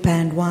Executive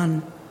Band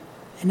 1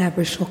 in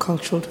Aboriginal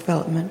Cultural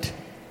Development?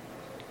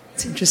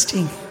 It's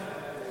interesting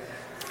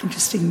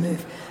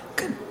move.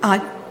 You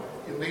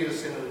need a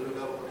Senator to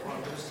develop what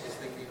Prime Minister's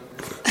thinking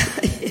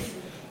of.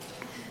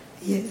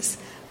 Yes.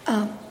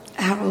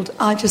 Harold,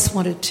 I just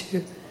wanted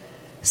to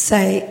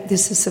say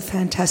this is a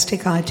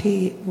fantastic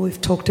idea.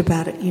 We've talked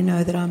about it. You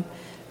know that I'm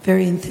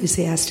very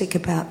enthusiastic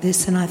about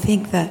this, and I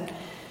think that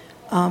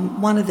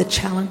one of the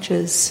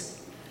challenges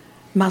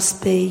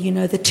must be,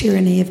 the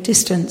tyranny of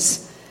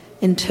distance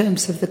in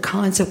terms of the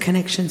kinds of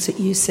connections that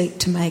you seek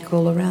to make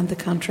all around the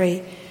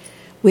country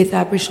with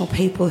Aboriginal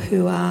people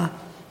who are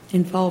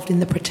involved in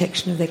the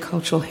protection of their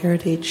cultural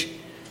heritage.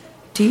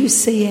 Do you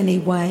see any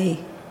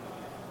way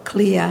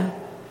clear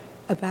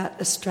about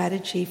a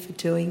strategy for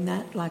doing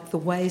that, like the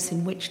ways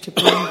in which to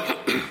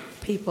bring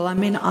people? I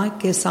mean, I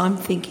guess I'm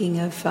thinking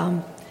of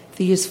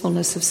the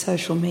usefulness of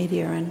social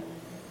media and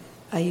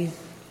are you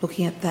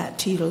looking at that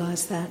to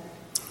utilise that?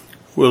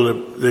 Well,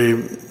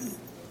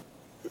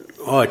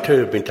 I too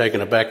have been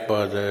taken aback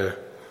by the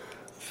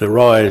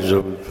rise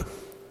of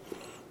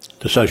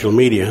the social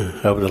media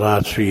over the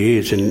last few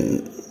years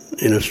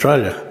in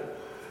Australia.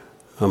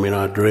 I mean,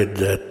 I'd read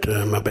that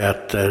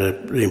about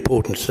the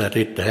importance that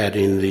it had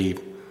in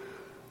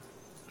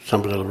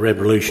some of the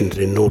revolutions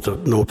in North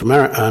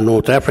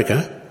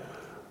Africa.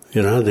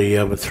 You know, the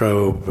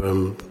overthrow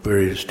of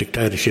various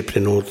dictatorships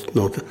in North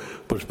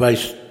was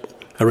based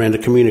around the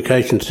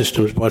communication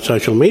systems by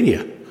social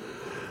media.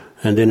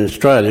 And in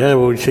Australia,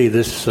 we see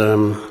this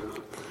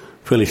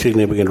fairly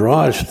significant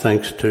rise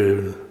thanks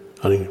to,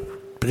 I think,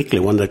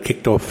 particularly one that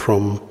kicked off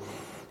from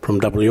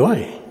WA,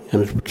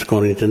 and it's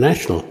gone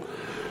international.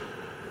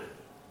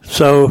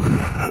 So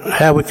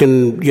how we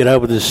can get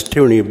over this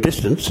tyranny of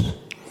distance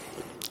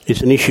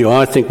is an issue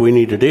I think we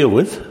need to deal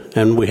with,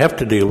 and we have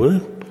to deal with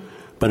it,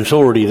 but it's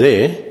already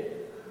there,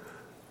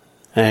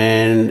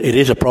 and it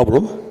is a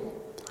problem.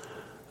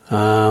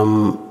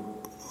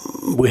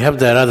 We have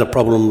that other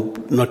problem,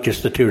 not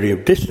just the tyranny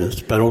of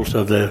distance, but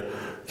also the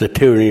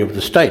tyranny of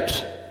the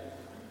states.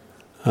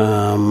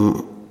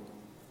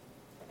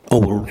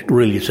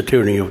 Really it's the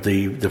tyranny of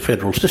the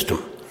federal system,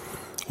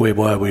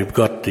 whereby we've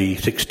got the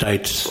 6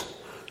 states,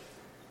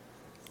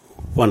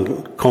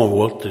 one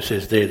Commonwealth that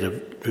says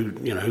they're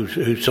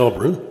who's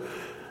sovereign,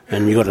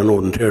 and you've got a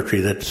Northern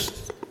Territory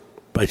that's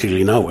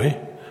basically nowhere,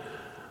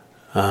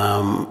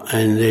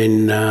 and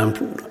then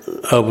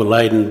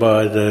overladen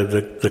by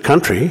the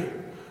country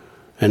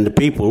and the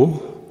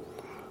people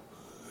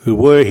who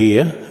were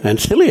here and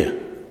still here.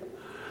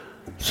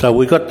 So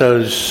we got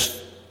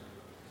those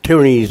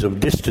tyrannies of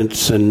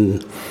distance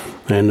and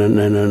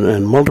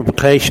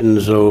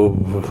multiplications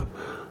of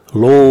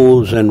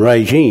laws and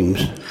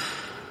regimes.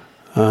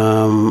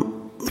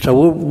 So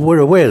we're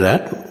aware of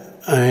that,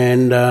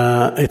 and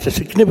it's a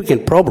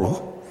significant problem.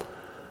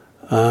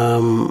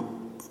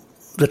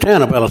 The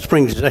town of Alice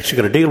Springs is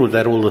actually going to deal with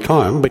that all the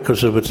time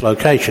because of its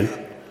location.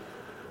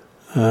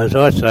 As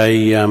I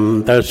say,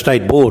 those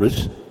state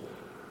borders,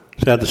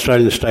 South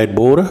Australian state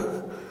border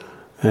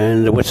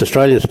and the West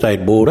Australian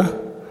state border,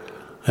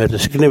 is a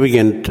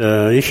significant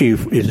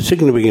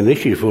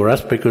issue for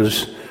us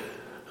because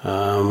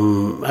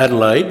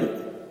Adelaide,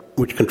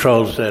 which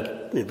controls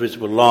that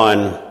invisible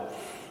line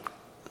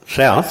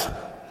south,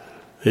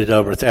 is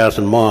over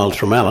 1,000 miles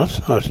from Alice.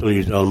 I still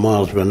use old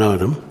miles if I know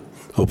them,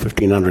 or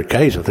 1,500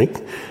 k's I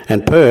think,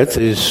 and Perth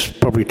is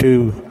probably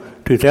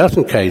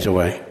 2,000 k's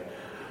away.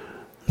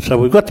 So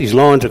we've got these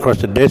lines across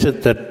the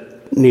desert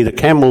that neither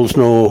camels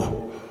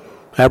nor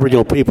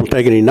Aboriginal people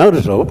take any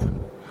notice of,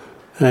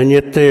 and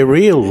yet they're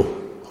real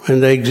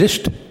and they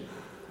exist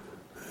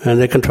and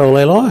they control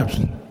our lives.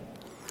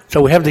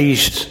 So we have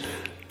these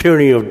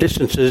tyranny of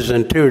distances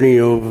and tyranny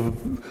of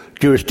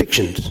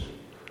jurisdictions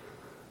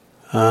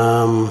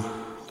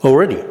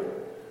already.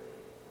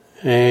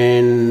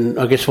 And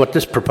I guess what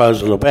this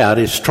proposal is about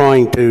is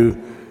trying to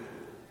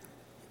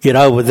get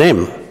over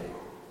them.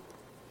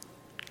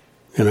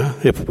 You know,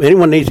 if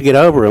anyone needs to get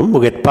over them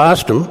or get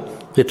past them,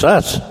 it's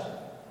us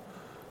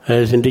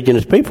as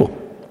Indigenous people.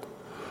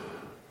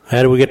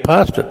 How do we get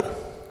past it?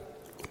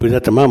 Because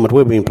at the moment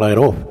we're being played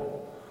off.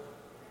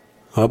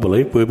 I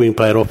believe we're being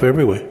played off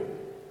everywhere.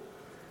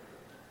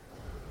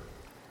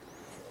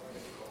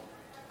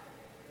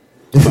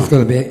 This is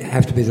going to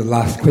have to be the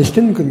last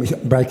question because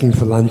we're breaking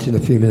for lunch in a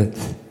few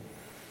minutes.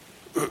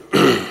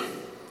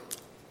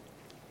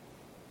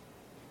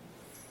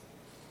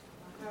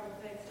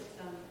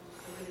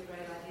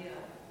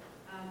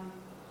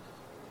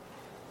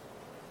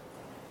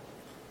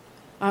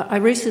 I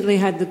recently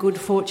had the good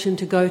fortune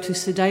to go to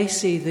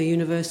SUDESI, the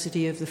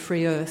University of the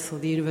Free Earth, or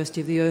the University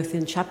of the Earth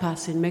in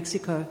Chiapas in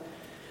Mexico.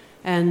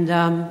 And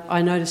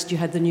I noticed you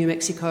had the New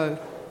Mexico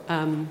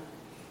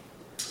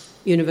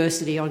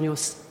University on your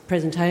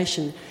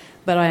presentation.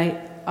 But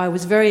I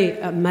was very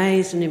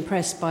amazed and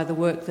impressed by the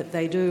work that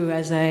they do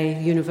as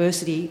a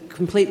university,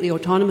 completely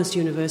autonomous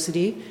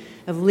university,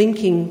 of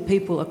linking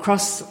people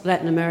across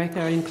Latin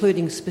America,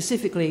 including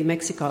specifically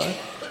Mexico,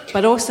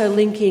 but also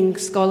linking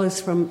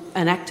scholars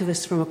and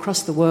activists from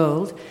across the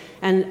world.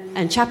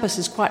 And Chiapas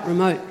is quite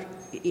remote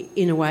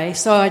in a way.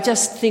 So I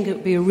just think it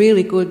would be a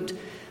really good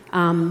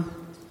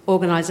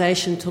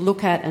organisation to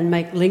look at and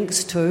make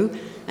links to.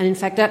 And in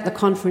fact, at the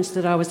conference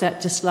that I was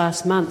at just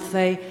last month,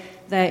 they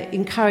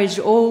encouraged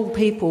all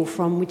people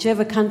from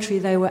whichever country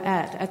they were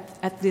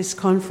at this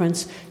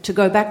conference to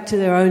go back to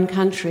their own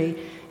country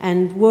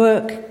and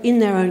work in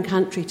their own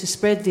country to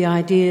spread the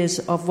ideas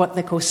of what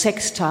they call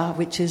Sexta,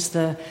 which is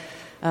the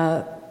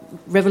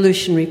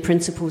revolutionary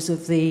principles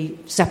of the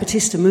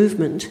Zapatista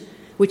movement,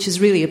 which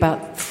is really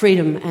about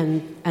freedom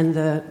and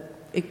the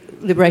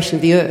liberation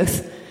of the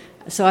earth.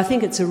 So I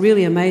think it's a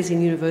really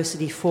amazing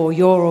university for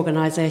your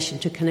organisation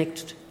to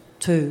connect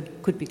to.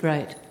 Could be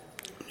great.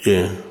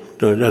 Yeah.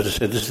 As I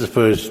said, this is the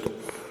first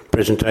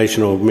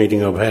presentation or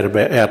meeting I've had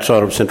about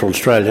outside of Central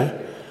Australia.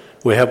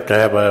 We hope to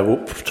have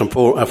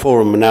a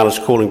forum in Alice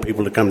calling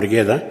people to come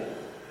together,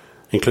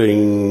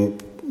 including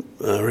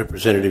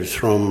representatives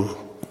from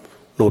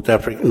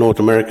North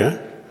America,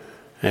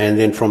 and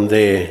then from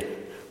there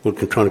we're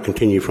trying to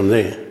continue from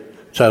there.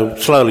 So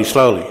slowly,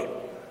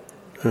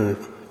 trying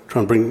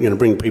to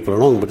bring people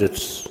along, but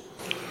it's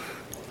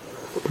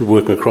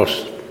working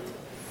across.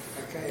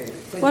 Okay.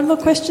 One more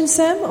question,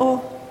 Sam,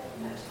 or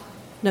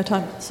no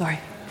time? Sorry.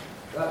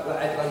 At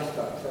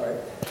lunchtime, sorry.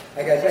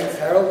 Okay, thanks,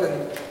 Harold,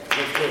 and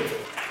that's good.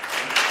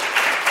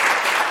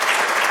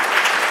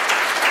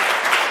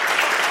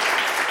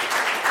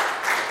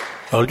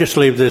 I'll just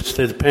leave this.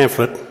 There's a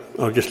pamphlet.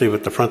 I'll just leave it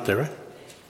at the front there, right?